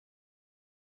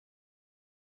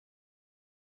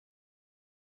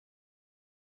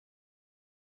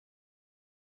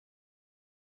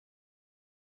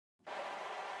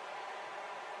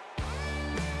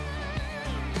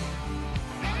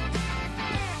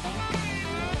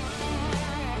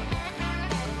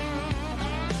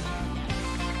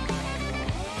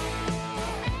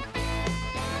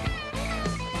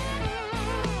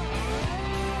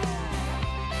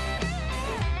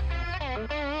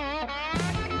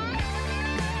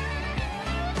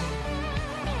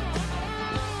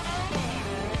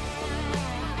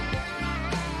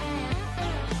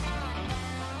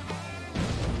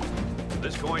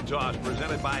coin toss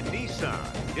presented by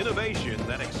Nissan. Innovation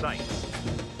that excites.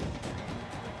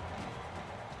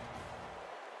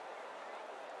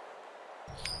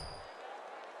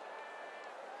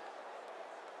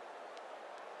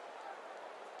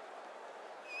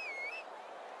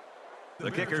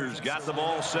 The kicker's got the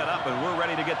ball set up, and we're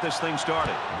ready to get this thing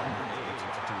started.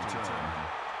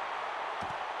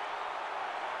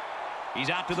 He's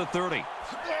out to the 30.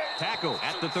 Tackle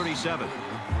at the 37.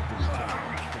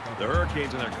 The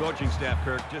Hurricanes and their coaching staff,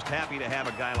 Kirk, just happy to have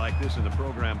a guy like this in the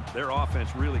program. Their offense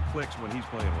really clicks when he's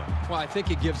playing well. Well, I think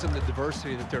it gives them the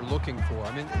diversity that they're looking for.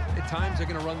 I mean, at times they're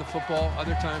going to run the football.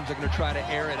 Other times they're going to try to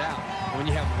air it out. When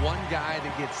you have one guy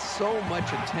that gets so much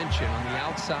attention on the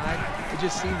outside, it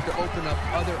just seems to open up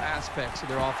other aspects of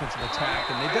their offensive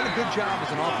attack. And they've done a good job as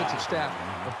an offensive staff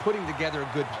of putting together a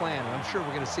good plan. And I'm sure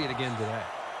we're going to see it again today.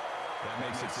 That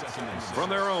makes it 2nd and 6. From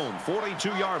their own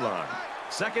 42-yard line.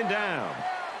 2nd down.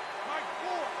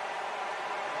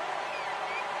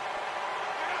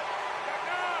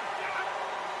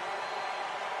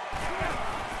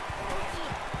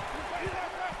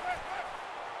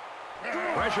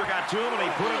 Pressure got to him, and he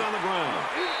put it on the ground.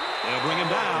 They'll bring him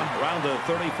down around the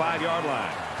 35-yard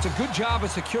line. It's a good job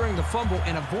of securing the fumble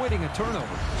and avoiding a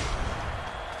turnover.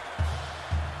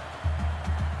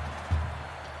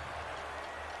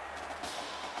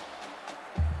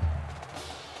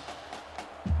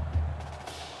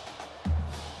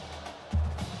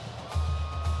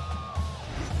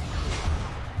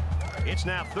 It's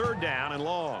now 3rd down and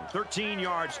long. 13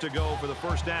 yards to go for the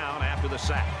 1st down after the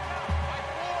sack.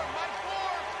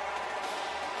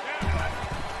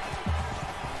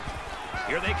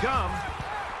 Here they come.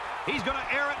 He's going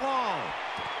to air it long.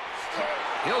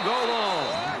 He'll go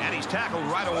long, and he's tackled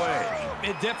right away.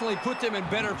 It definitely put them in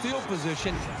better field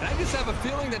position. And I just have a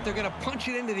feeling that they're going to punch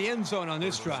it into the end zone on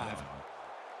this drive.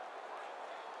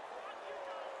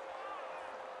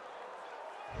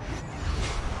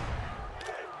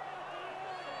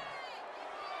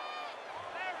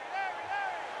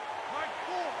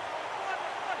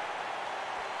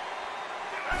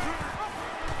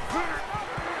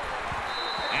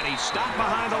 Stopped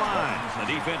behind the line.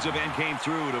 The defensive end came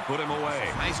through to put him away.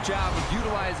 Nice job of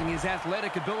utilizing his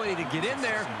athletic ability to get in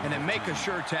there and then make a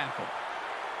sure tackle.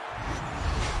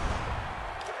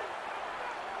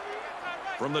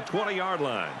 From the 20-yard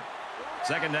line.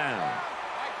 2nd down.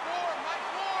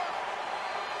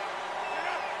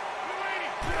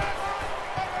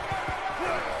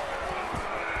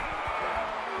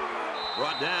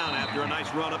 Brought down after a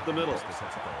nice run up the middle.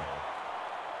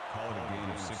 Call it a gain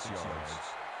of 6 yards.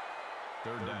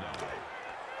 3rd down.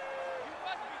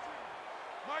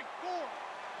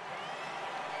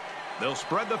 They'll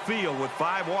spread the field with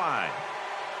 5 wide.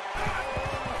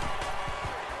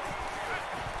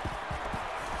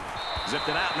 Zipped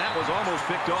it out, and that was almost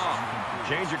picked off.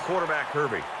 Change your quarterback,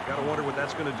 Kirby. You got to wonder what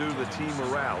that's going to do to the team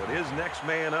morale. It is next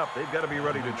man up. They've got to be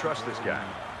ready to trust this guy.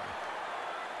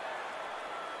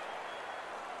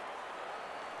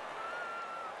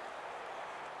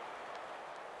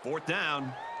 Fourth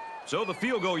down. So the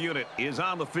field goal unit is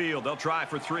on the field. They'll try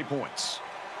for 3 points.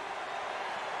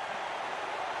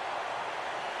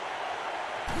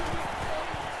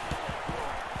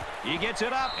 He gets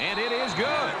it up, and it is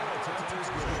good.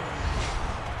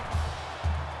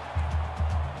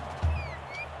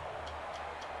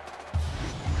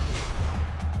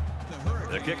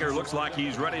 The kicker looks like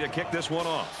he's ready to kick this one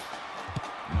off.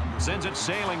 Sends it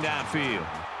sailing downfield.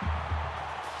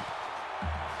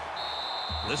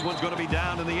 This one's going to be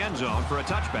down in the end zone for a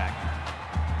touchback.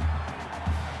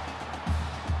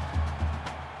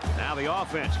 Now the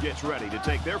offense gets ready to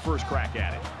take their first crack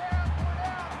at it.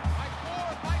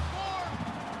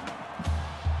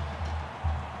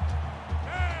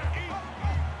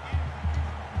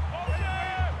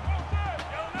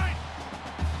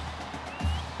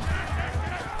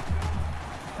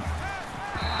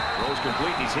 Throws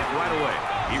complete, and he's hit right away.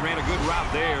 He ran a good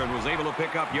route there and was able to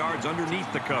pick up yards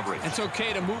underneath the coverage. It's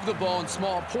okay to move the ball in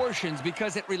small portions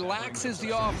because it relaxes the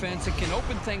offense and can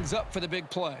open things up for the big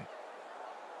play.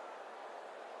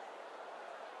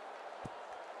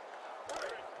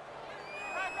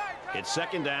 It's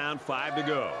 2nd down, 5 to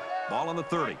go. Ball on the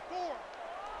 30.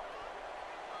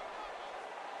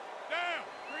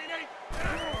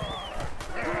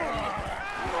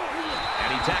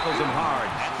 And he tackles him hard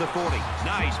at the 40.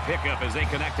 Nice pickup as they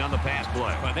connect on the pass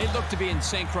play. Well, they look to be in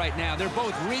sync right now. They're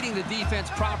both reading the defense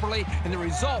properly, and the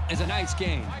result is a nice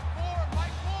gain.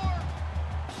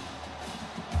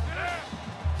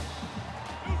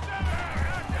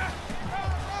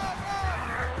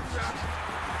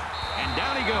 And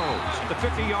down he goes at the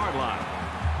 50-yard line.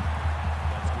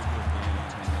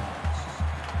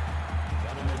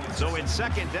 So it's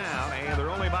second down, and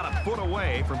they're only about a foot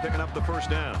away from picking up the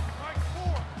first down.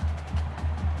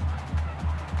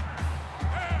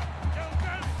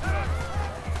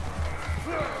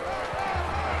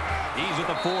 He's at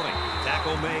the 40.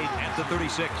 Tackle made at the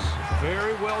 36.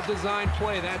 Very well-designed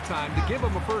play that time to give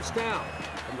them a first down.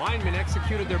 The linemen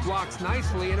executed their blocks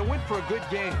nicely, and it went for a good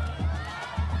game.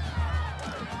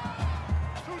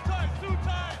 Two times.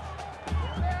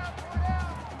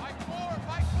 Mike four.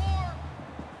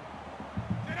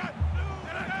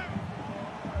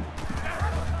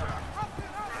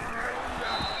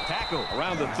 Tackle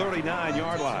around the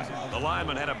 39-yard line. The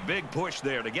lineman had a big push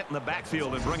there to get in the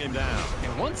backfield and bring him down.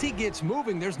 And once he gets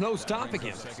moving, there's no stopping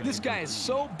him. This guy is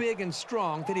so big and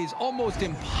strong that he's almost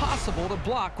impossible to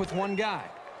block with one guy.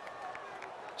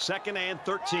 Second and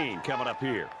 13 coming up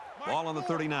here. Ball on the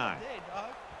 39.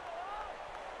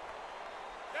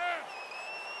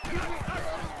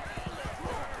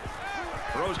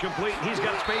 Throws complete. He's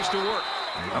got space to work.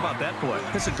 How about that play?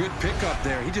 That's a good pickup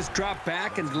there. He just dropped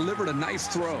back and delivered a nice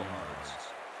throw.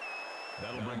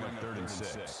 That'll bring up 3rd and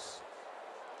 6.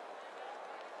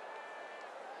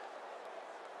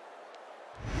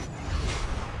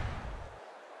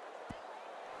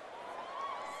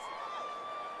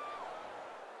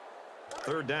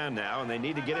 Third down now, and they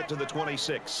need to get it to the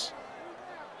 26.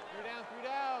 3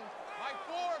 down. Mike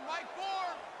four.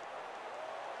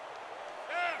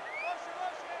 Yeah. Motion.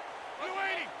 You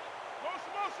waiting.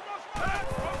 Motion.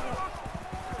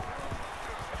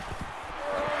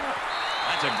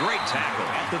 That's a great tackle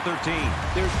at the 13.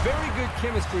 There's very good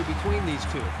chemistry between these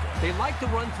two. They like to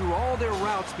run through all their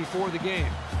routes before the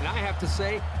game. And I have to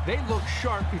say, they looked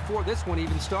sharp before this one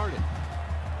even started.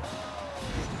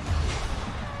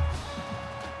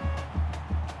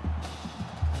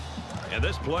 And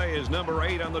this play is number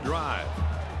 8 on the drive.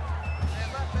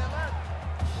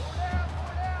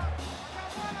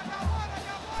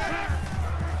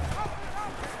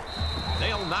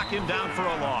 They'll knock him down for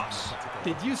a loss.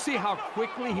 Did you see how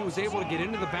quickly he was able to get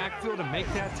into the backfield and make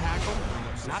that tackle?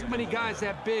 Not many guys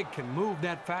that big can move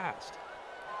that fast.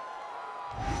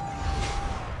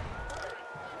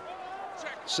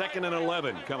 Second and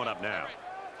 11 coming up now.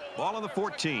 Ball on the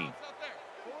 14.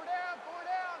 4 down.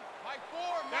 Mike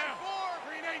four.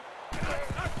 3 and 8.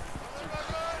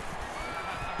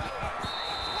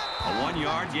 A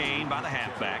 1-yard gain by the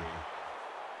halfback.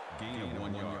 Gain of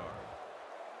 1 yard.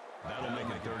 That'll make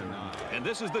it 3rd and 9. And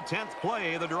this is the 10th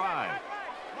play of the drive.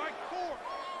 Mike four.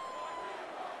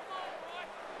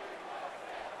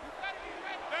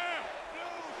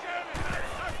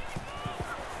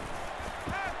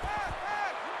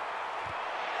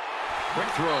 Quick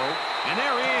throw, and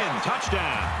they're in.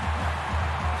 Touchdown.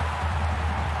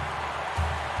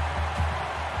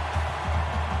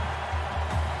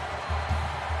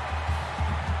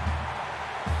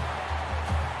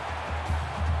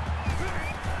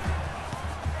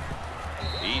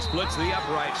 He splits the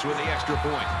uprights with the extra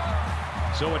point.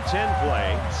 So a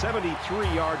 10-play,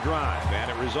 73-yard drive, and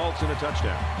it results in a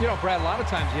touchdown. You know, Brad, a lot of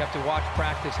times you have to watch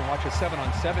practice and watch a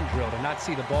 7-on-7 drill to not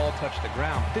see the ball touch the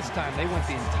ground. This time they went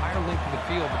the entire length of the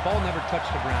field. The ball never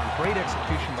touched the ground. Great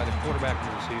execution by the quarterback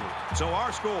and the receiver. So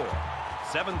our score,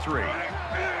 7-3.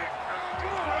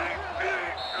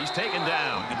 He's taken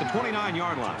down at the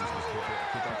 29-yard line.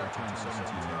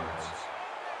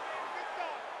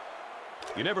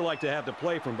 You never like to have to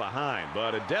play from behind,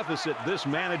 but a deficit this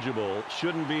manageable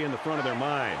shouldn't be in the front of their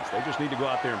minds. They just need to go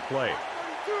out there and play.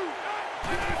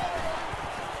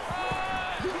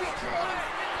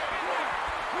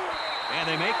 And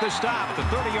they make the stop at the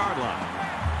 30-yard line.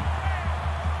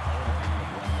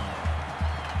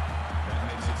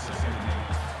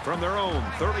 From their own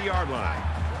 30-yard line.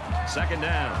 Second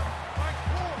down.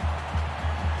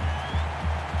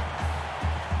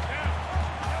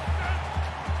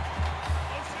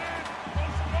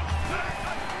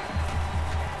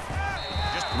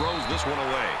 Throws this one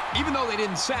away. Even though they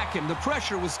didn't sack him, the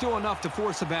pressure was still enough to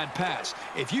force a bad pass.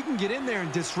 If you can get in there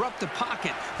and disrupt the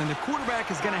pocket, then the quarterback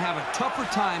is going to have a tougher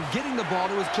time getting the ball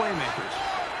to his playmakers.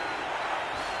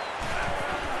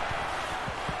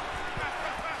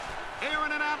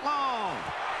 Airing it out long.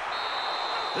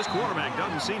 This quarterback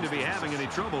doesn't seem to be having any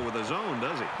trouble with his zone,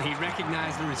 does he? He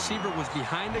recognized the receiver was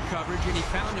behind the coverage, and he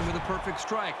found him with a perfect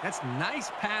strike. That's nice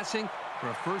passing for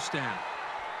a first down.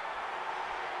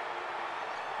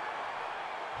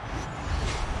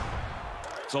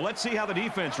 So let's see how the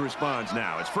defense responds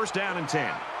now. It's first down and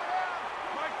 10.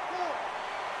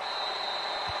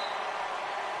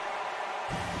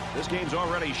 This game's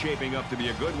already shaping up to be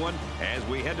a good one as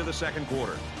we head to the second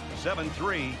quarter.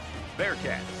 7-3,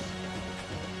 Bearkats.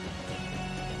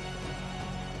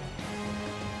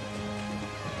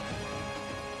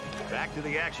 back to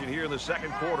the action here in the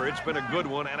second quarter. It's been a good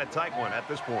one and a tight one at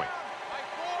this point.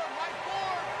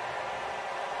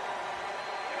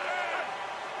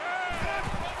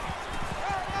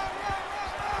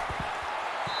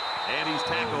 And he's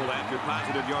tackled after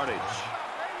positive yardage.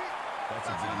 That's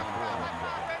a gain of 4 on that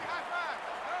play.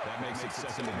 That makes it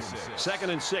 2nd and 6. 2nd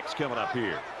and 6 coming up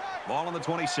here. Ball on the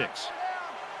 26.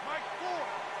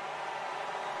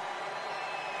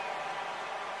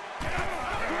 And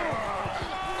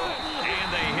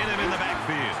they hit him in the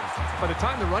backfield. By the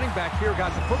time the running back here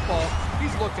got the football,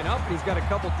 he's looking up, and he's got a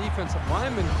couple defensive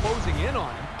linemen closing in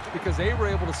on him because they were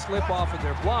able to slip off of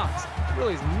their blocks.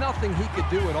 Really is nothing he could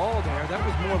do at all there. That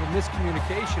was more of a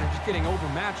miscommunication and just getting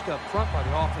overmatched up front by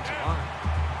the offensive line.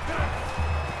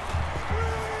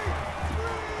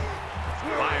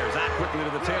 Fires out quickly to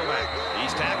the tailback.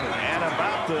 He's tackled at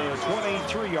about the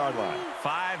 23-yard line.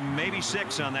 5, maybe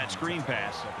 6 on that screen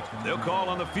pass. They'll call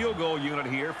on the field goal unit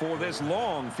here for this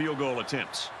long field goal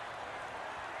attempt.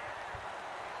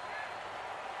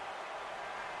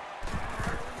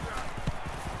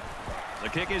 The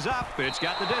kick is up. It's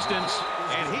got the distance.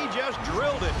 And he just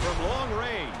drilled it from long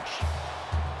range.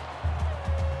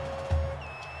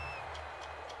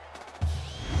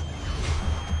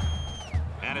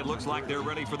 And it looks like they're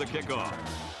ready for the kickoff.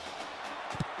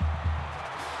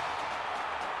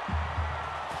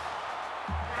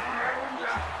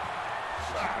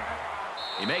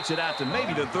 He makes it out to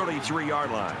maybe the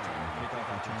 33-yard line.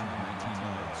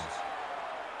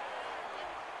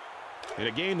 In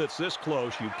a game that's this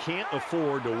close, you can't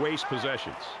afford to waste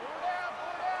possessions.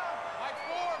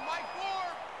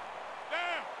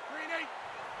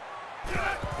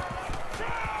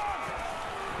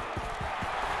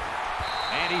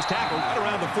 And he's tackled right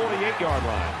around the 48-yard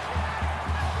line.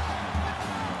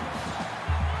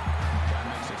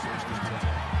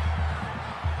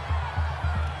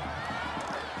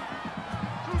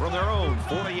 From their own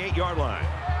 48-yard line.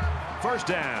 First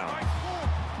down.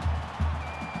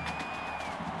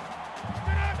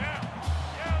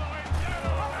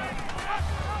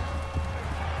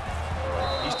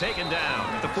 He's taken down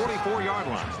at the 44-yard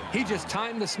line. He just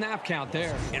timed the snap count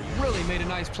there and really made a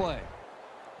nice play.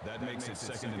 That makes it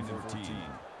 2nd and 14.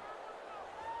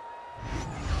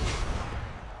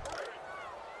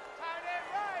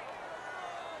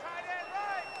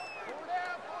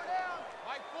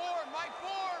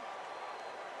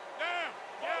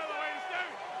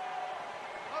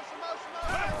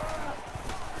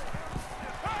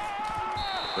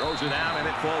 Throws it out, and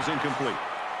it falls incomplete.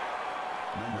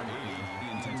 Number 80, the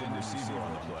intended receiver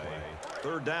on the play.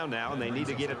 3rd down now, and they need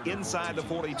to get it inside the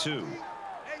 42.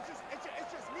 It's just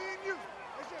me and you.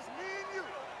 It's just me and you.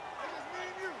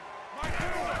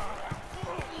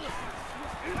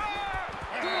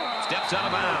 Steps out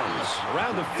of bounds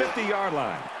around the 50-yard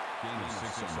line. Gain of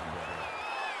 6 on the play.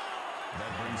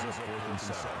 That brings us 4th and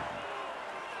 7.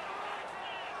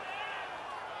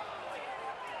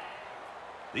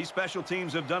 These special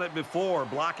teams have done it before,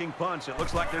 blocking punts. It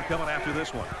looks like they're coming after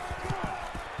this one.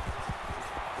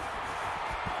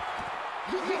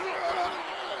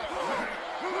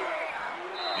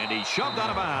 And he shoved out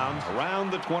of bounds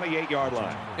around the 28-yard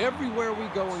line. Everywhere we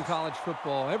go in college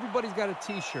football, everybody's got a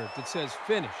T-shirt that says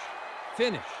finish,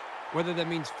 finish. Whether that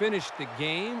means finish the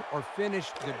game or finish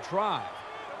the drive.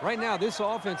 Right now, this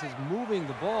offense is moving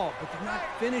the ball, but they're not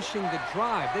finishing the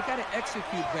drive. They got to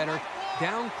execute better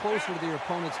down closer to their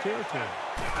opponent's territory.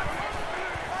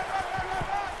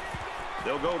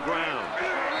 They'll go ground.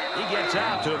 He gets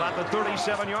out to about the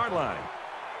 37-yard line.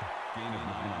 Gain of 9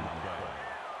 on the play.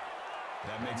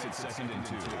 That makes it 2nd and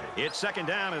 2. It's 2nd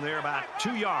down, and they're about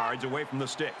 2 yards away from the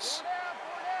sticks.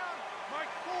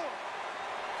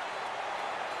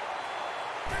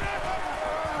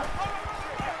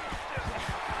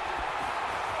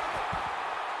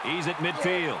 He's at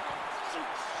midfield.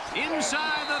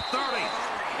 Inside the 30.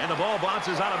 And the ball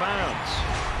bounces out of bounds.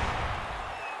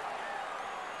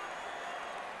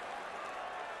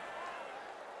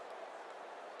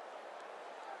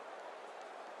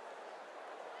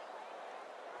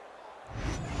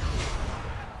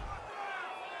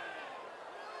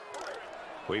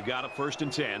 We've got a 1st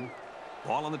and 10.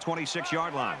 Ball on the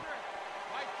 26-yard line.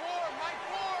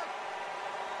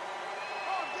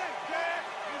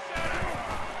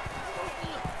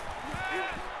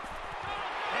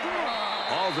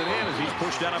 Hauls it in as he's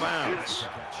pushed out of bounds.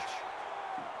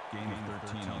 Gain of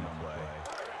 13 on the play.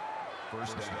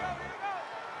 1st down.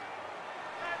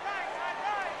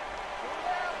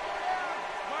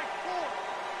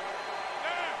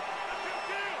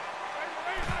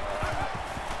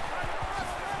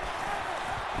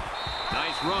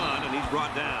 Nice run, and he's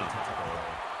brought down.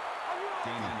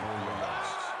 Gain of 4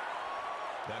 yards.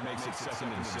 makes it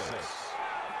 2nd and 6.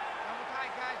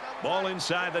 Ball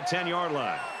inside the 10-yard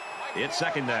line. It's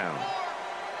 2nd down.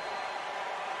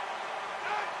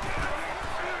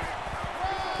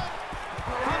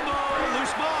 Fumble,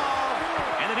 loose ball,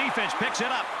 and the defense picks it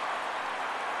up.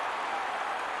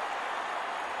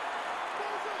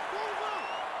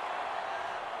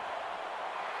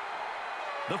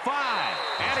 The 5,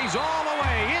 and he's all the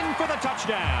way in for the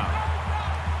touchdown.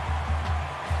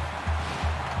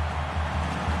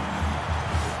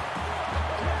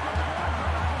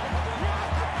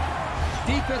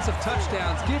 Defensive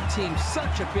touchdowns give teams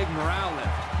such a big morale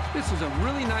lift. This was a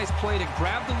really nice play to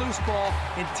grab the loose ball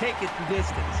and take it the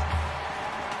distance.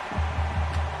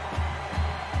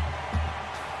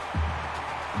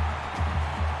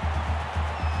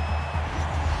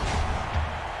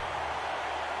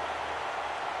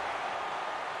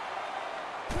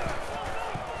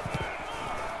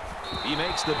 He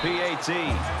makes the PAT.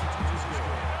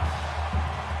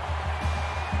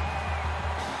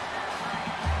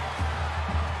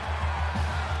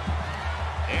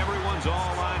 Everyone's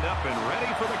all lined up and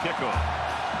ready for the kickoff.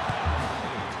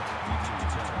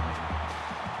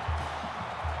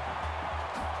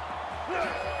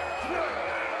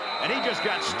 And he just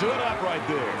got stood up right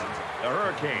there. The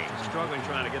Hurricanes struggling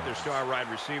trying to get their star wide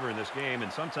receiver in this game,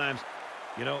 and sometimes,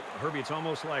 you know, Herbie, it's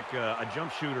almost like a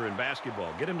jump shooter in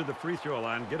basketball. Get him to the free throw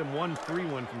line, get him 1 free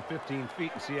one from 15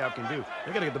 feet and see how it can do.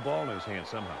 They got to get the ball in his hands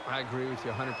somehow. I agree with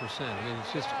you 100%. I mean,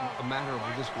 it's just a matter of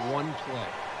just one play.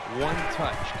 One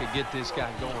touch could get this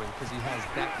guy going because he has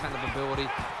that kind of ability.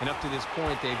 And up to this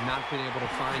point, they've not been able to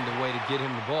find a way to get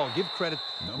him the ball. Give credit,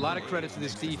 a lot of credit to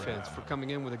this defense for coming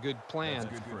in with a good plan.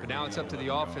 But now it's up to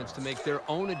the offense to make their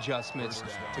own adjustments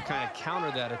to kind of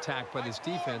counter that attack by this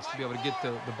defense to be able to get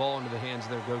the ball into the hands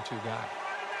of their go-to guy.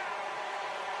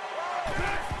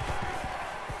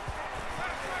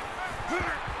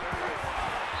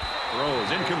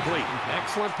 Throws incomplete.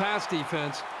 Excellent pass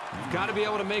defense. You've got to be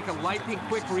able to make a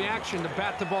lightning-quick reaction to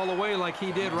bat the ball away like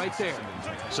he did right there.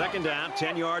 2nd down,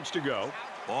 10 yards to go.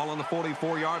 Ball on the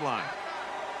 44-yard line.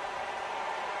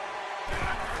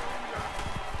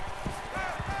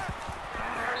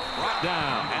 Brought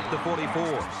down at the 44.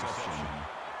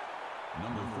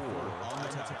 Number 4 on the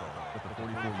tackle at the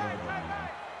 44-yard line.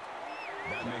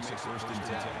 That makes it 1st and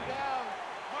 10.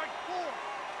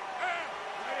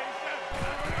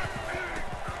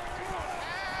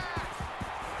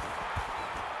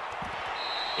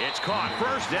 It's caught.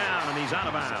 1st down, and he's out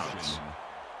of bounds.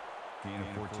 Gain of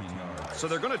 14 yards. So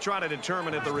they're going to try to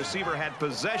determine if the receiver had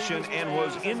possession and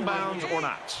was inbounds or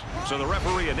not. So the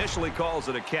referee initially calls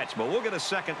it a catch, but we'll get a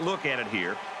second look at it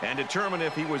here and determine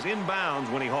if he was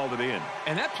inbounds when he hauled it in.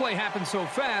 And that play happened so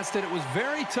fast that it was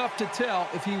very tough to tell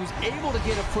if he was able to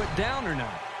get a foot down or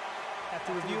not.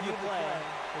 After review of the play,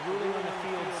 the ruling on the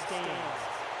field stands.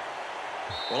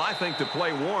 Well, I think the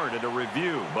play warranted a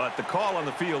review, but the call on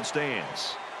the field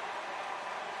stands.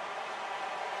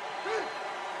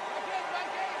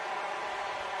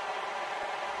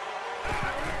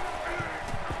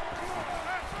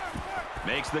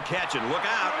 Makes the catch, and look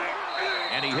out.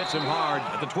 And he hits him hard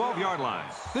at the 12-yard line.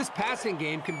 This passing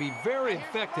game can be very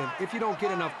effective if you don't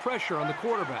get enough pressure on the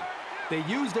quarterback. They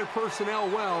use their personnel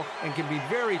well and can be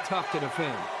very tough to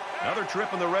defend. Another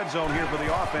trip in the red zone here for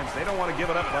the offense. They don't want to give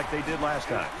it up like they did last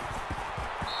time.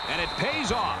 And it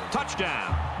pays off.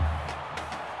 Touchdown.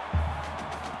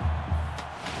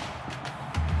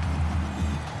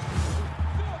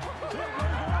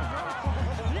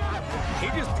 He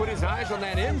just put his eyes on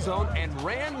that end zone and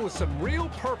ran with some real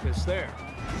purpose there.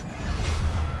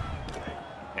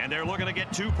 And they're looking to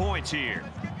get 2 points here.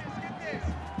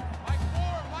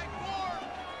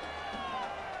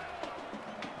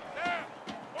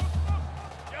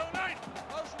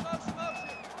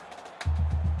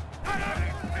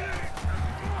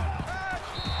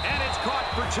 And it's caught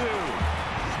for 2.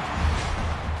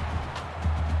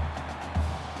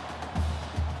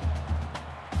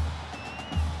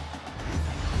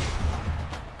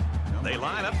 They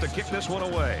line up to kick this one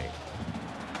away.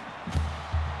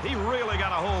 He really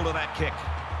got a hold of that kick.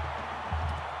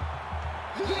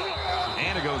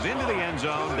 And it goes into the end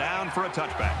zone, down for a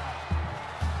touchback.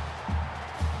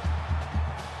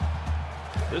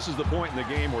 This is the point in the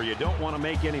game where you don't want to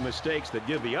make any mistakes that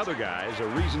give the other guys a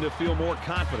reason to feel more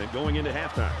confident going into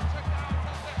halftime.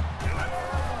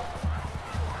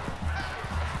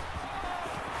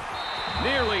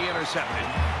 Nearly intercepted.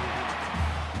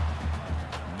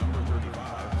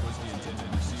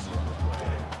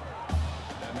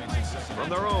 From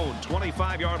their own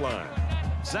 25-yard line.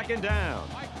 2nd down.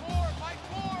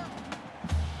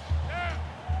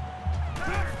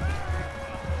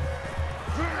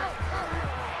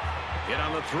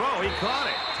 the throw. He caught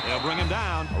it. They'll bring him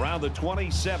down around the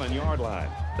 27-yard line.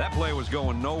 That play was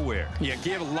going nowhere. Yeah,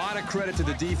 gave a lot of credit to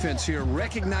the defense here,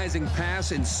 recognizing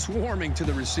pass and swarming to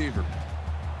the receiver.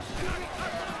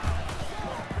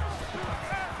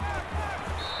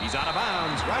 He's out of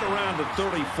bounds right around the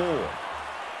 34.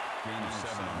 Gain of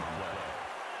 7 on the play.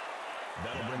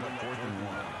 That'll bring up 4th and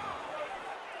 1.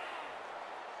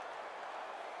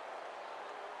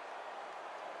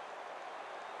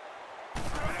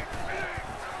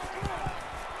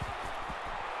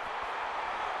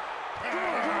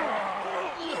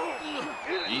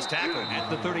 He's tackled at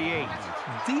the 38.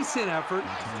 Decent effort.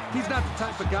 He's not the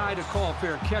type of guy to call a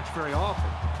fair catch very often.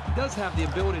 He does have the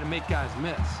ability to make guys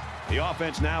miss. The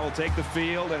offense now will take the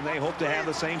field, and they hope to have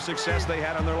the same success they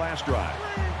had on their last drive.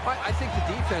 I think the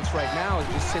defense right now is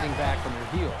just sitting back on their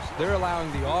heels. They're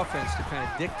allowing the offense to kind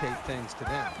of dictate things to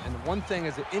them. And the one thing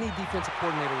is that any defensive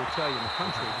coordinator will tell you in the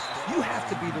country, you have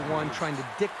to be the one trying to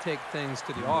dictate things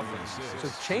to the offense. So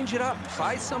change it up.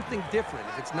 Try something different.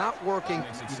 If it's not working,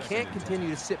 you can't continue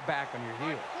to sit back on your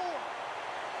heels.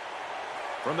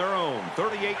 From their own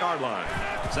 38-yard line,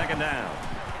 2nd down.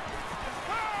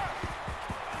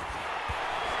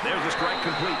 There's a strike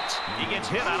complete. He gets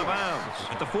hit out of bounds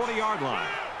at the 40-yard line.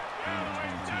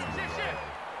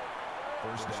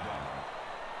 1st down.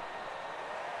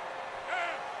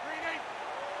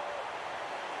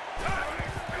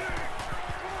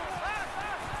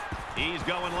 He's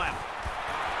going left.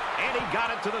 And he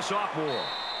got it to the sophomore.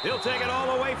 He'll take it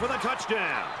all the way for the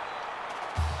touchdown.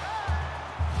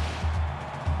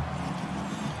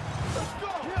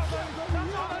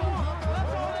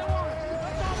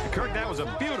 Kirk, that was a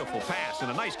beautiful pass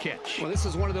and a nice catch. Well, this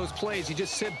is one of those plays you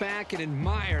just sit back and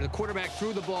admire. The quarterback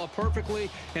threw the ball perfectly.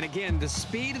 And again, the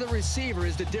speed of the receiver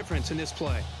is the difference in this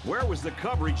play. Where was the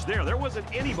coverage there? There wasn't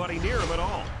anybody near him at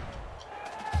all.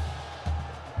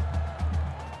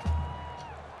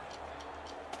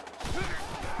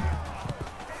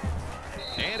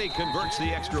 And he converts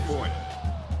the extra point.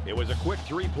 It was a quick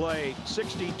 3-play,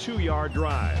 62-yard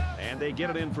drive, and they get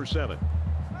it in for 7.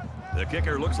 The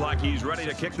kicker looks like he's ready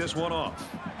to kick this one off.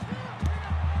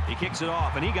 He kicks it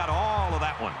off, and he got all of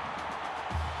that one.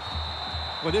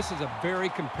 Well, this is a very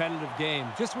competitive game.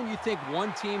 Just when you think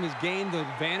one team has gained the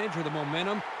advantage or the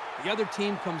momentum, the other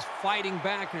team comes fighting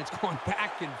back, and it's going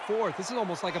back and forth. This is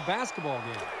almost like a basketball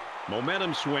game.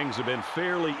 Momentum swings have been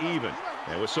fairly even,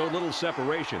 and with so little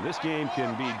separation, this game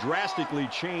can be drastically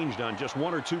changed on just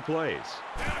 1 or 2 plays.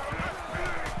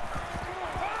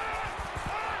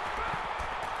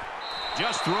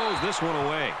 Just throws this one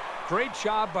away. Great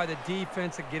job by the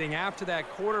defense at getting after that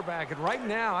quarterback. And right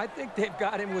now, I think they've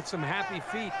got him with some happy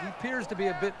feet. He appears to be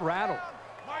a bit rattled.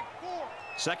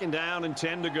 2nd down and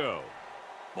 10 to go.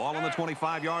 Ball on the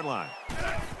 25-yard line.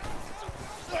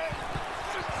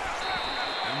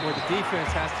 Where the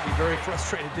defense has to be very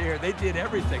frustrated there. They did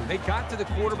everything. They got to the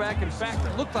quarterback. In fact,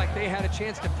 it looked like they had a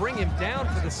chance to bring him down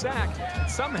for the sack. And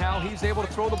somehow, he's able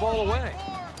to throw the ball away.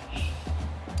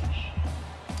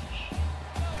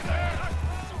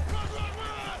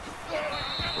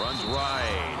 Runs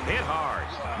right. Hit hard.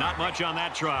 Not much on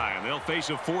that try, and they'll face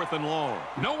a 4th and long.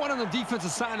 No one on the defensive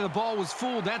side of the ball was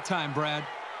fooled that time, Brad.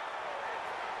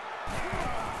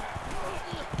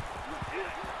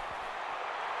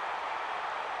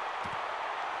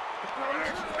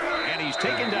 And he's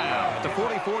taken down at the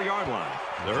 44-yard line.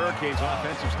 The Hurricanes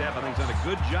offensive staff, I think, has done a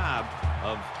good job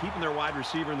of keeping their wide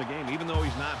receiver in the game. Even though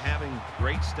he's not having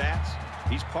great stats,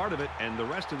 he's part of it, and the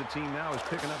rest of the team now is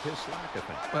picking up his slack, I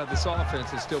think. Well, this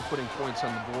offense is still putting points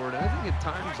on the board, and I think at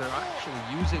times they're actually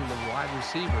using the wide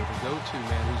receiver, the go-to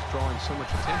man who's drawing so much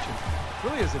attention,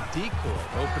 really as a decoy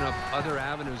to open up other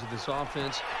avenues of this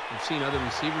offense. We've seen other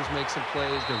receivers make some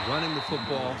plays. They're running the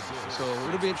football, so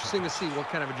it'll be interesting to see what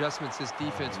kind of adjustments this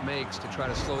defense makes to try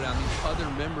to slow down these other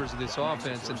members of this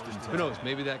offense, and who knows,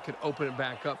 maybe that could open it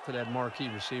back up for that marquee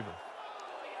receiver.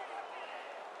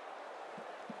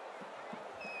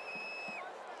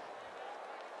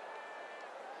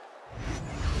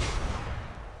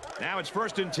 Now it's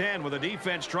 1st and 10 with the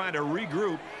defense trying to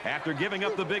regroup after giving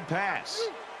up the big pass.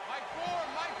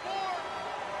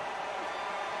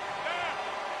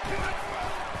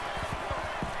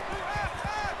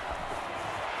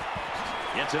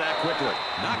 Gets it out quickly.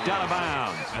 Knocked out of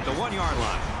bounds at the 1-yard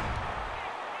line.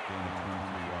 Gain of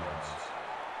 23 yards.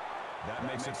 That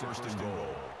makes it 1st and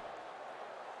goal.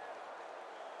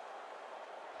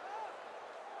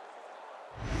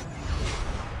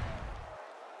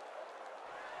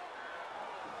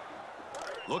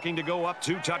 Looking to go up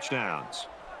 2 touchdowns.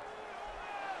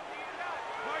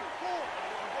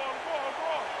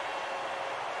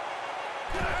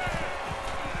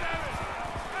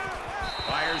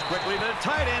 Fires quickly to the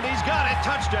tight end. He's got it.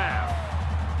 Touchdown.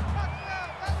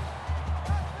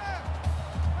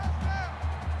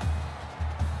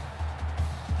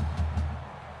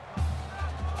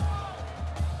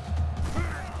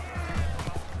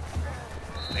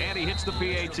 And he hits the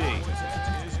PAT.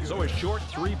 So a short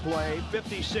 3-play,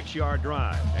 56-yard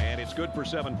drive. And it's good for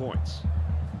 7 points.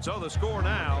 So the score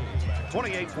now,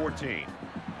 28-14.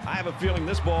 I have a feeling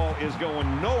this ball is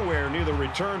going nowhere near the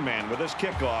return man with this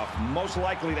kickoff, most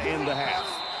likely to end the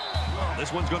half.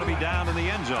 This one's going to be down in the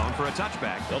end zone for a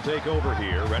touchback. They'll take over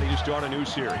here, ready to start a new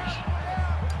series.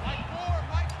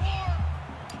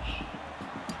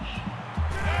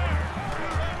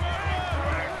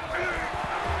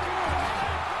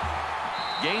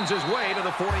 Gains his way to the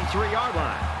 43-yard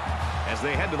line. As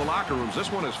they head to the locker rooms,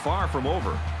 this one is far from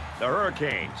over. The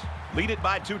Hurricanes lead it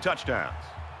by 2 touchdowns.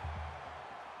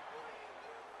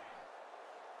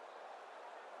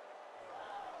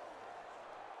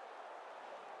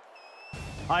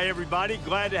 Hi, everybody.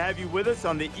 Glad to have you with us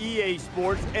on the EA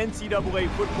Sports NCAA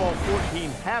Football 14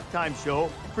 halftime show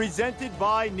presented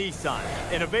by Nissan.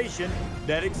 Innovation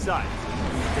that excites.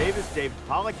 David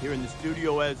Pollack here in the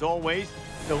studio as always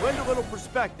to lend a little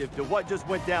perspective to what just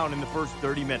went down in the first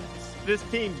 30 minutes. This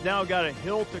team's now got a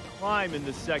hill to climb in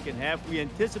the second half. We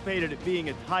anticipated it being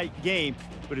a tight game,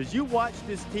 but as you watched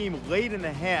this team late in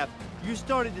the half, you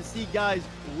started to see guys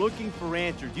looking for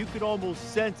answers. You could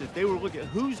almost sense it. They were looking at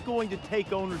who's going to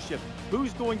take ownership,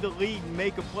 who's going to lead and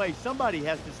make a play. Somebody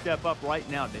has to step up right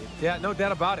now, Dave. Yeah, no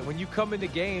doubt about it. When you come into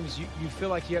games, you feel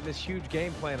like you have this huge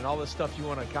game plan and all this stuff you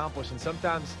want to accomplish, and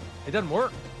sometimes it doesn't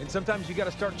work. And sometimes you got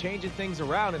to start changing things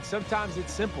around, and sometimes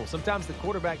it's simple. Sometimes the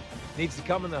quarterback needs to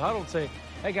come in the huddle and say,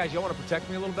 hey, guys, y'all want to protect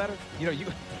me a little better? You know,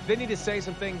 they need to say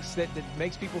some things that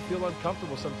makes people feel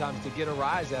uncomfortable sometimes to get a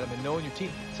rise at them and knowing your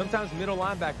team. Sometimes middle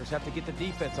linebackers have to get the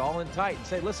defense all in tight and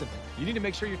say, listen, you need to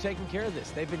make sure you're taking care of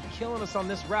this. They've been killing us on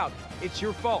this route. It's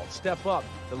your fault. Step up.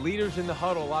 The leaders in the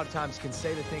huddle a lot of times can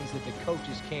say the things that the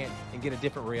coaches can't and get a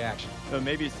different reaction. So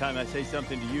maybe it's time I say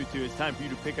something to you, too. It's time for you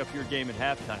to pick up your game at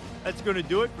halftime. That's going to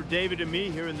do it for David and me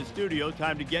here in the studio.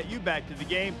 Time to get you back to the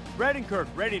game. Brad and Kirk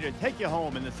ready to take you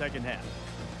home in the second half.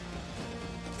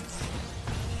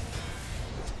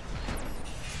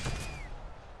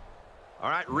 All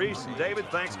right, Reese and David,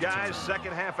 thanks, guys.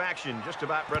 Second half action just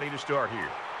about ready to start here.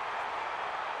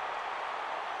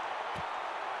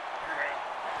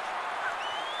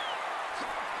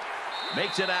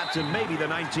 Makes it out to maybe the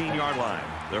 19-yard line.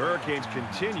 The Hurricanes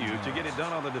continue to get it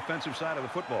done on the defensive side of the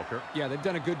football, Kirk. Yeah, they've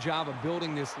done a good job of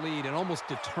building this lead and almost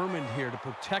determined here to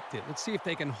protect it. Let's see if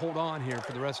they can hold on here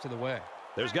for the rest of the way.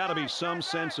 There's got to be some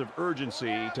sense of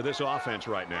urgency to this offense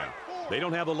right now. They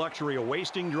don't have the luxury of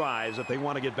wasting drives if they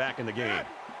want to get back in the game.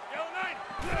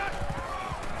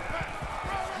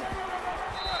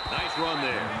 Nice run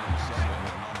there.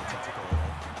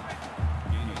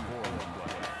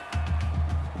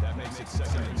 That makes it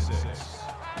 2nd and 6.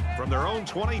 From their own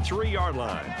 23-yard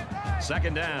line.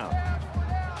 Second down.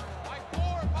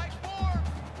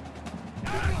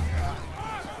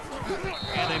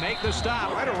 And they make the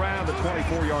stop right around the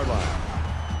 24-yard line.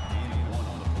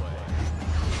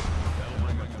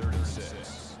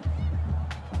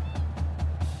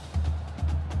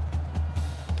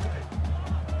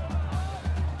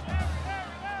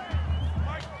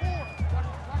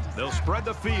 They'll spread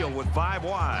the field with 5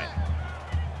 wide.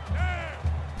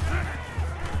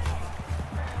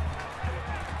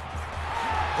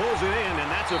 Pulls it in, and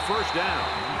that's a first down.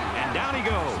 And down he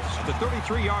goes at the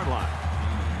 33-yard line.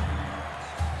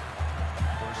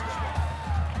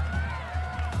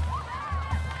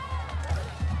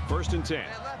 First and 10.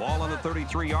 Ball on the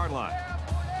 33-yard line.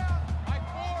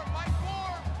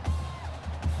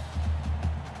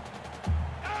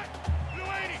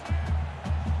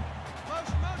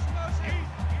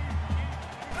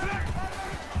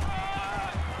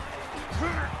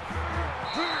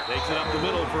 Takes it up the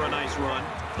middle for a nice run.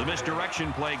 The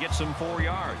misdirection play gets him 4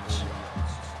 yards.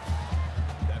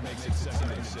 That makes it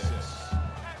 2nd and 6.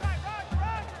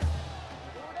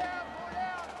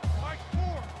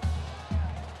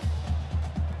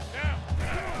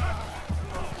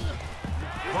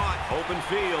 Caught, open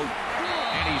field,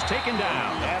 and he's taken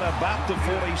down at about the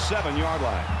 47-yard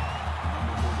line.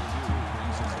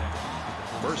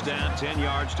 First down, 10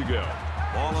 yards to go.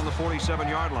 Ball on the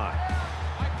 47-yard line.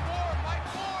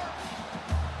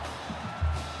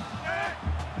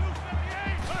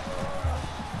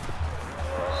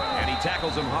 And he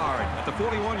tackles him hard at the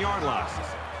 41-yard line.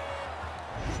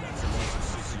 That's a loss of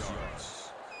 6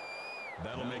 yards.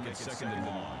 That'll make it 2nd and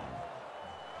 1.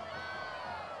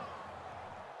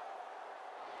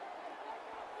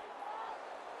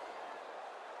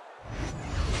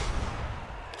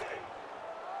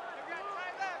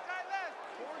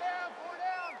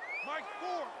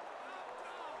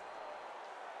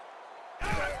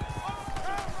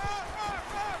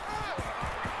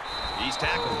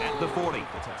 tackled at the 40.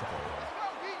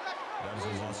 That is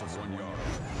a loss of 1 yard.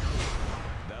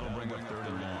 That'll bring up 3rd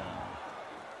and long.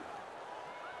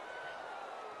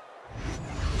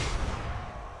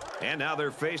 And now they're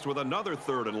faced with another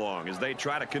 3rd and long as they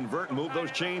try to convert and move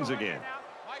those chains again.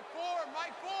 Mike 4,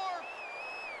 Mike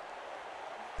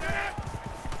 4.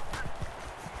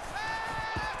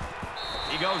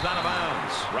 He goes out of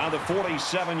bounds around the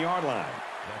 47-yard line.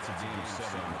 That's a gain of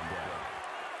 7 on the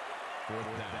play.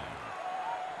 4th down.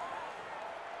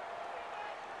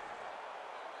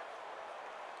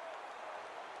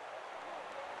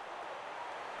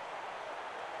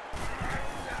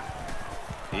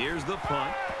 Here's the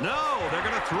punt. No, they're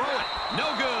going to throw it.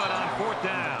 No good on 4th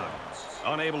down.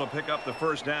 Unable to pick up the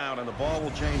 1st down, and the ball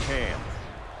will change hands.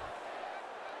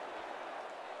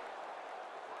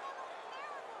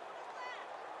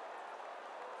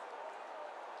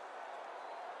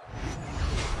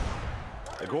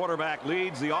 The quarterback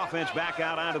leads the offense back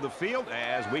out onto the field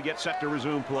as we get set to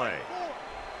resume play.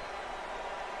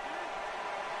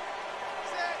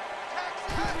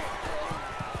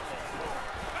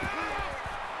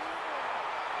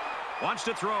 Wants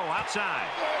to throw outside,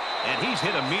 and he's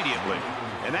hit immediately.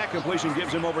 And that completion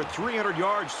gives him over 300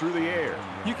 yards through the air.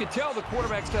 You can tell the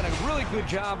quarterback's done a really good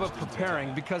job of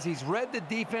preparing because he's read the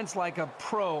defense like a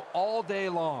pro all day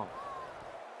long.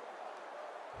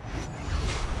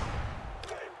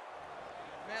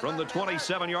 From the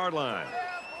 27-yard line.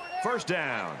 1st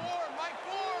down.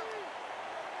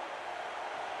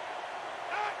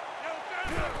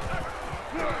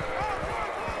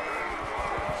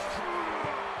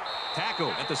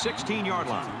 Tackle at the 16-yard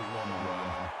line.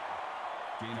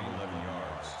 Gain of 11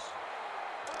 yards.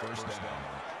 1st down.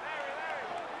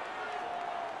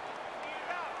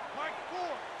 Mike 4.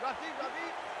 Rafi.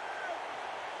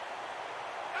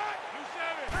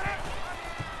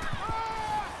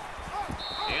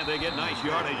 And they get nice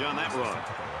yardage on that run.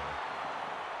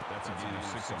 That's a gain of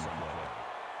 6 on the play.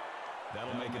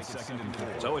 That'll make it 2nd and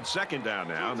 4. So it's 2nd down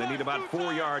now, and they need about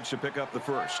 4 yards to pick up the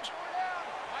 1st.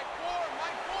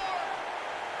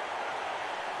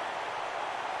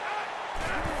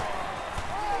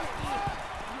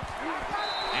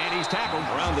 And he's tackled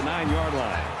around the 9-yard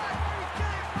line.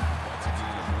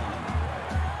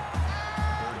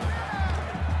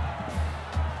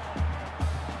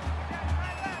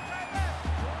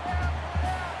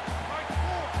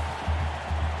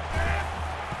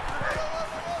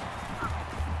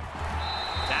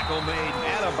 Made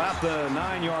at about the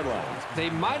 9-yard line. They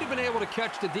might have been able to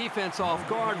catch the defense off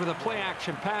guard with a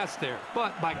play-action pass there,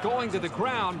 but by going to the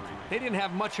ground, they didn't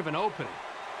have much of an opening.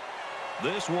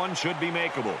 This one should be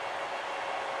makeable.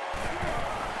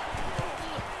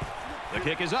 The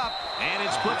kick is up, and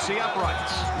it splits the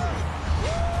uprights.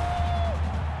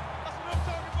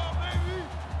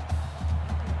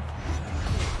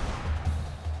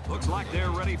 Looks like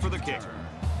they're ready for the kick.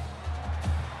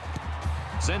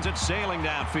 Sends it sailing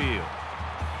downfield.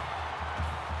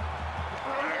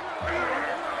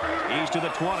 He's to the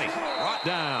 20. Brought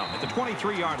down at the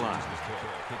 23-yard line.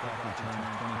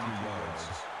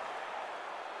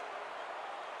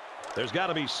 There's got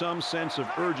to be some sense of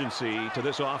urgency to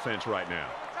this offense right now.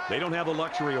 They don't have the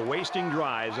luxury of wasting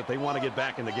drives if they want to get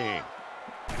back in the game.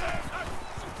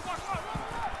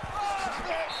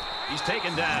 He's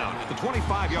taken down at the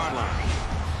 25-yard line.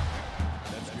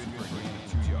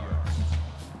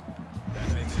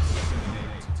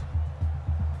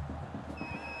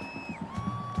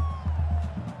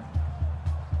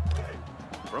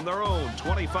 From their own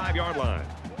 25-yard line.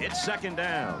 It's 2nd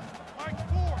down.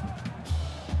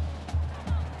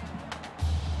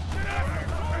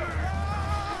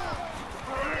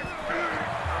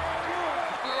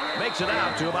 Makes it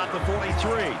out to about the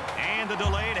 43. And the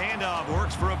delayed handoff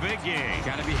works for a big gain.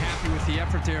 Got to be happy with the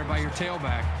effort there by your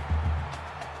tailback.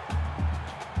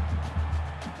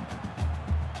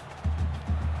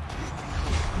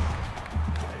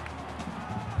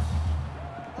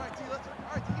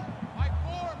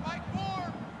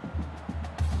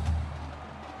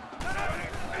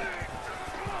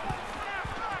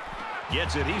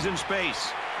 Gets it. He's in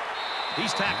space.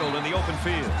 He's tackled in the open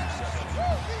field.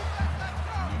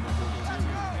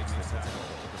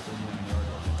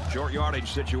 Short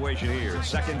yardage situation here.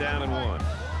 2nd down and 1.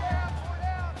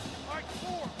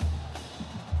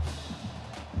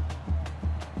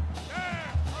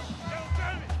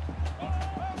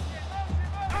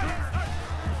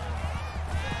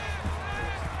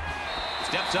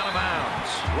 Steps out of bounds.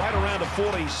 Right around the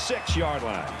 46-yard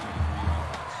line.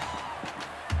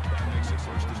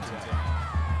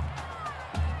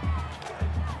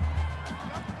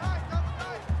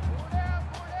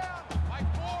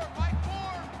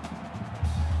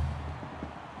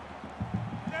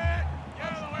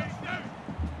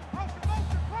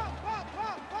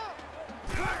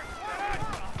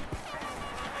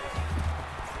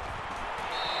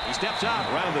 He steps out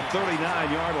around the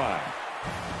 39-yard line.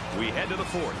 We head to the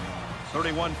fourth.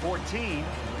 31-14,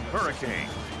 Hurricane.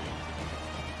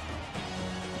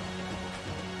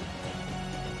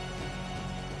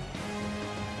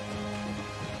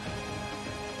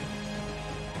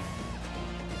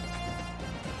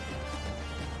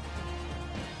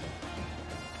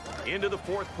 Into the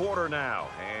fourth quarter now,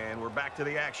 and we're back to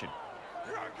the action.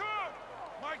 Here I come!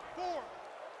 Mike 4.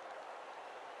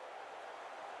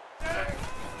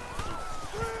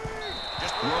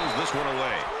 Just throws this one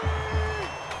away.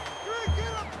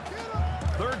 Get him!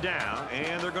 Third down,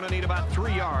 and they're going to need about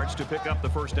 3 yards to pick up the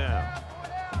first down.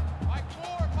 Mike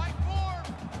 4, Mike 4.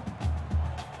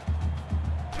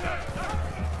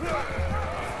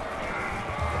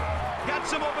 Got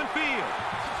some open field.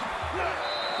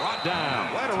 Brought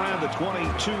down right around the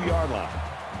 22-yard line.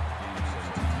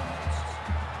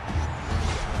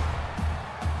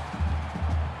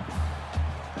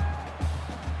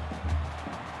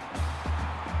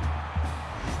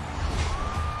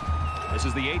 This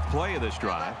is the 8th play of this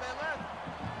drive.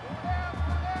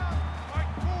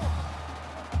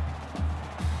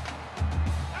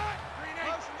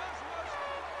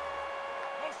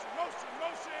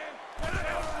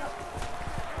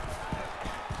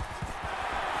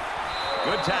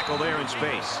 Good tackle there in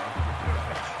space.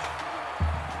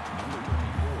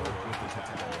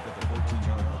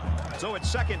 So it's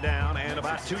second down and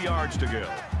about 2 yards to go.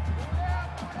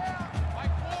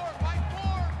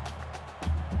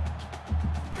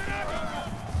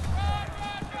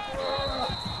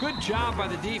 Good job by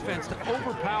the defense to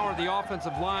overpower the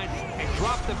offensive line and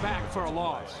drop the back for a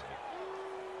loss.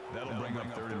 That'll bring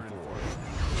up 3rd and 4.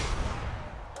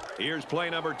 Here's play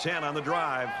number 10 on the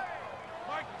drive.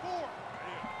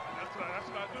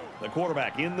 The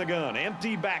quarterback in the gun.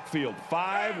 Empty backfield.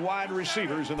 5 wide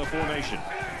receivers in the formation.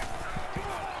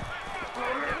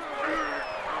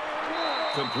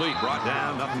 Complete. Brought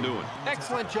down. Nothing doing.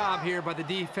 Excellent job here by the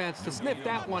defense to sniff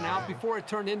that one out before it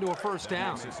turned into a first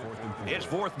down. It's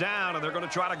 4th down, and they're going to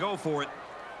try to go for it.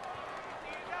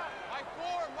 Mike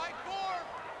 4, Mike 4.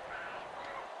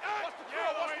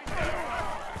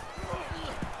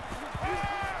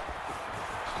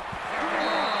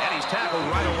 And he's tackled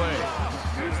right away.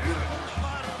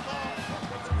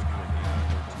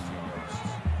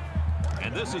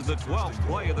 And this is the 12th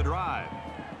play of the drive.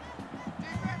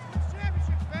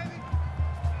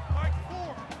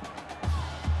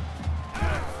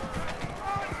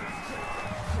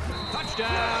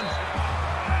 Touchdown.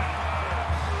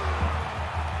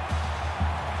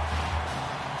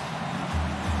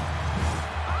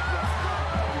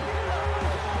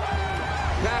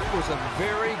 That was a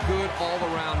very good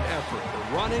all-around effort.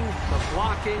 The running, the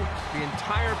blocking, the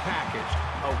entire package.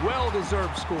 A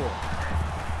well-deserved score.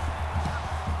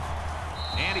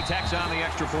 And he tacks on the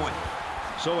extra point.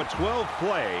 So a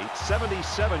 12-play,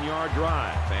 77-yard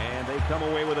drive, and they come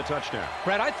away with a touchdown.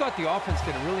 Brad, I thought the offense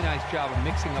did a really nice job of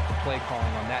mixing up the play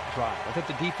calling on that drive. I thought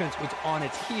the defense was on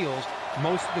its heels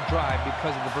most of the drive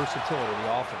because of the versatility of the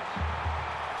offense.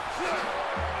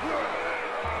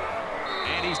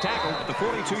 And he's tackled at the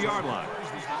 42-yard line.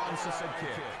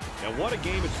 And what a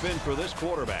game it's been for this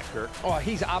quarterback, Kirk. Oh,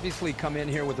 he's obviously come in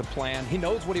here with a plan. He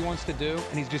knows what he wants to do,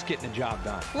 and he's just getting the job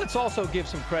done. Let's also give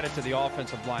some credit to the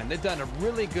offensive line. They've done a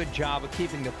really good job of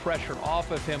keeping the pressure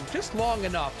off of him just long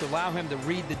enough to allow him to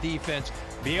read the defense,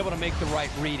 be able to make the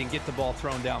right read, and get the ball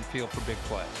thrown downfield for big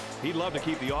plays. He'd love to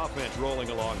keep the offense rolling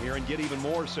along here and get even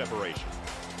more separation.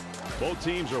 Both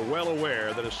teams are well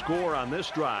aware that a score on this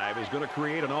drive is going to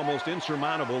create an almost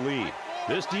insurmountable lead.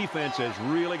 This defense has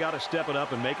really got to step it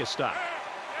up and make a stop.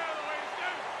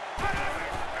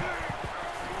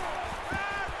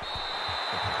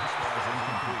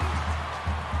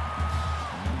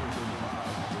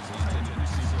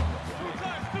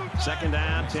 Second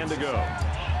down, 10 to go.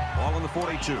 Ball on the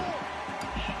 42.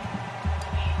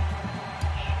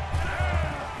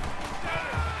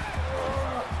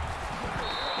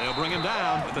 They'll bring him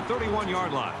down at the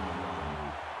 31-yard line.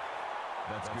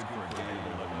 That's good for a gain of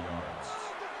 11 yards.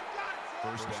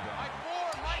 First down.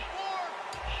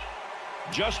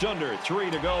 Just under 3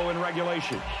 to go in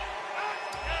regulation.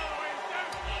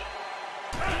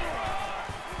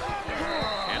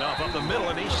 And up the middle,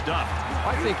 and he's stuffed.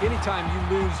 I think anytime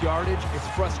you lose yardage, it's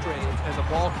frustrating. As a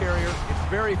ball carrier, it's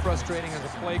very frustrating as a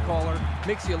play caller.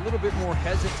 Makes you a little bit more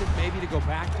hesitant maybe to go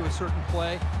back to a certain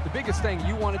play. The biggest thing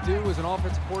you want to do as an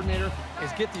offensive coordinator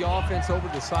is get the offense over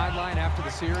the sideline after the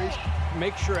series,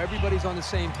 make sure everybody's on the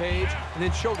same page, and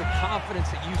then show the confidence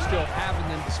that you still have in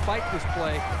them despite this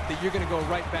play, that you're going to go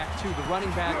right back to the running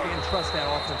back and trust that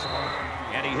offensive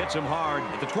line. And he hits him hard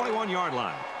at the 21-yard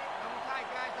line.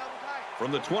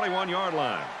 From the 21-yard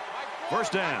line,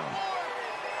 First down.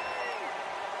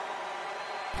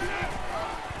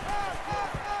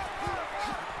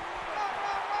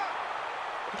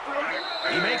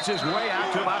 He makes his way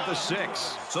out to about the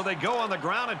 6. So they go on the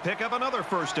ground and pick up another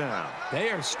first down. They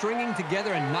are stringing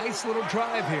together a nice little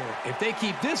drive here. If they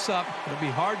keep this up, it'll be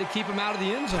hard to keep them out of the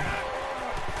end zone.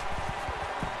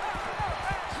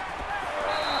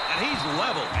 And he's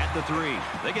level at the 3.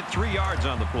 They get 3 yards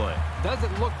on the play.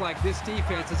 Doesn't look like this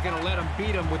defense is going to let them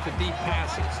beat them with the deep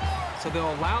passes. So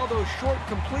they'll allow those short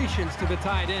completions to the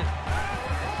tight end.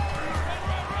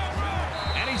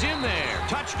 And he's in there.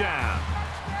 Touchdown.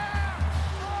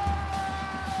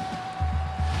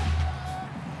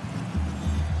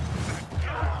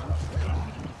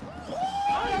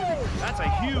 That's a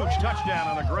huge touchdown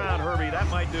on the ground, Herbie. That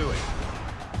might do it.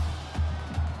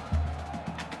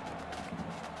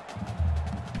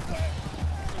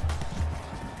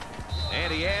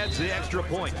 And he adds the extra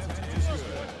point.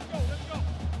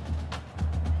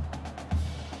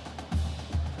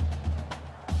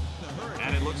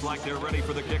 And it looks like they're ready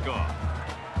for the kickoff.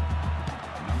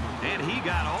 And he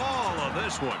got all of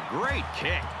this one. Great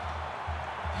kick.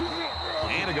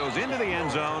 And it goes into the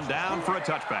end zone, down for a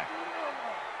touchback.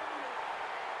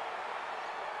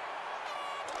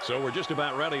 So we're just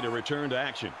about ready to return to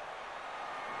action.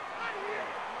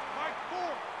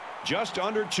 Just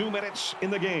under 2 minutes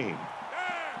in the game.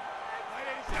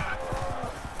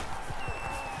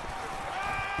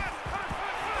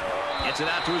 Gets it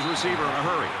out to his receiver in a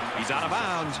hurry. He's out of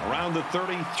bounds around the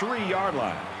 33-yard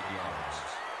line.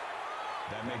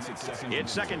 That makes it second.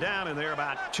 It's second down, and they're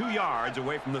about 2 yards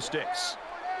away from the sticks.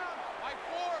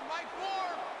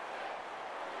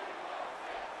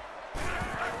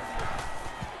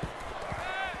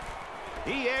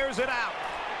 He airs it out.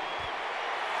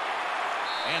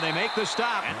 And they make the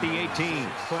stop at the 18.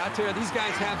 Well, I tell you, these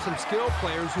guys have some skill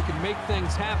players who can make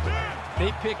things happen.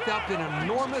 They picked up an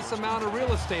enormous amount of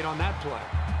real estate on that play.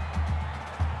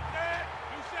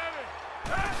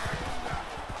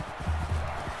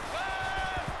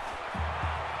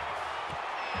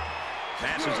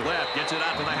 Passes left, gets it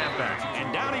out to the halfback.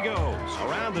 And down he goes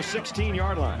around the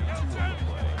 16-yard line.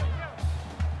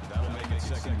 That'll make it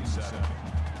second and 7.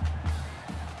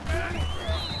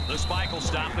 The spike will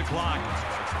stop the clock.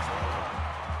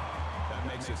 That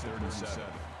makes it third and 7.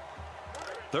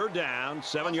 Third down,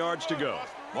 7 yards to go.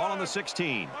 Ball on the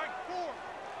 16.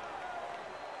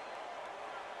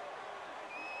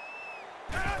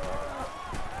 Out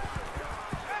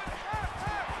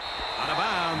of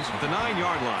bounds at the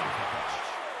 9-yard line.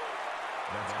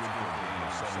 That's good for a gain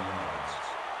of 7 yards.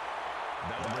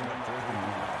 That'll bring up 4th and 1.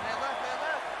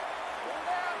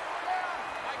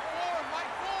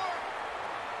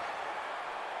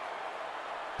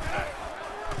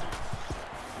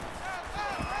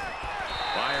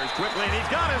 Fires quickly, and he's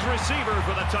got his receiver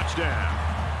for the touchdown.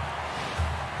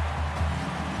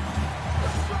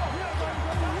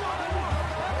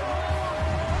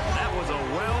 That was a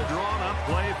well-drawn-up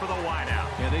play for the wideout.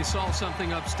 Yeah, they saw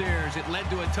something upstairs. It led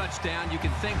to a touchdown. You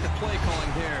can thank the play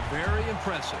calling there. Very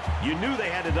impressive. You knew they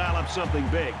had to dial up something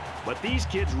big, but these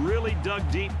kids really dug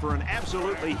deep for an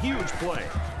absolutely huge play.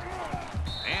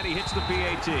 And he hits the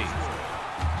PAT.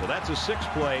 So that's a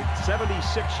 6-play,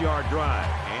 76-yard drive,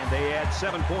 and they add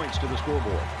 7 points to the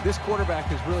scoreboard. This quarterback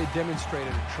has really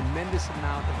demonstrated a tremendous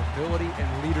amount of ability and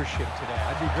leadership today.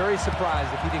 I'd be very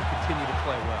surprised if he didn't continue to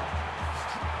play well.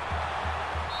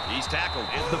 He's tackled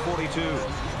at the 42.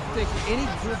 I think any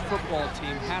good football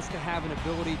team has to have an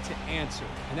ability to answer,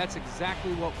 and that's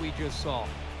exactly what we just saw.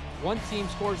 One team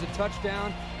scores a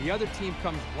touchdown, the other team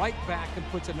comes right back and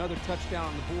puts another touchdown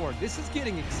on the board. This is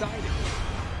getting exciting.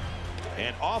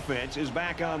 And offense is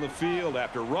back on the field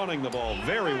after running the ball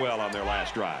very well on their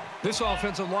last drive. This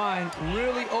offensive line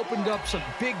really opened up some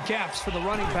big gaps for the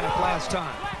running back last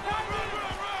time.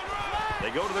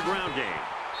 They go to the ground game.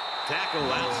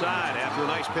 Tackle outside after a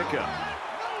nice pickup.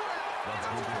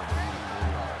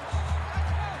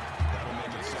 That'll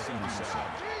make it second and 7.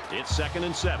 It's second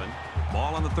and 7.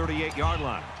 Ball on the 38-yard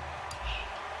line.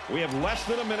 We have less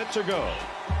than a minute to go.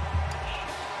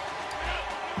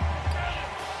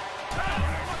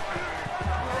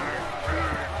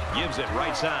 Gives it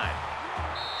right side.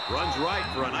 Runs right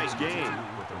for a nice gain.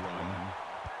 With the run.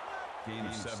 Gain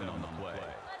of 7 on the play.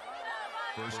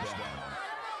 First down.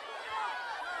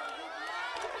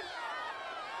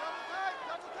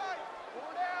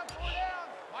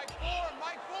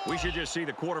 We should just see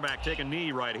the quarterback take a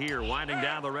knee right here, winding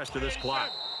down the rest of this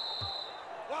clock.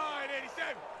 Wide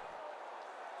 87.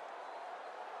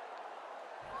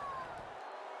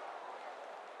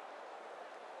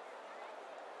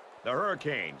 The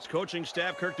Hurricanes coaching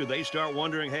staff, Kirk, do they start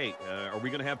wondering, hey, are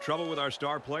we going to have trouble with our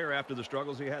star player after the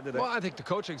struggles he had today? Well, I think the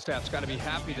coaching staff's got to be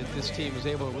happy that this team was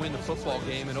able to win the football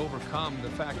game and overcome the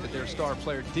fact that their star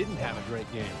player didn't have a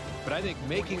great game. But I think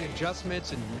making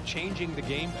adjustments and changing the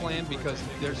game plan because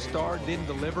their star didn't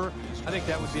deliver, I think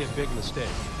that would be a big mistake.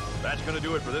 That's going to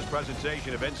do it for this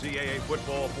presentation of NCAA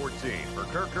Football 14. For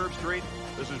Kirk Herbstreit,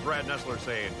 this is Brad Nessler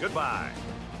saying goodbye.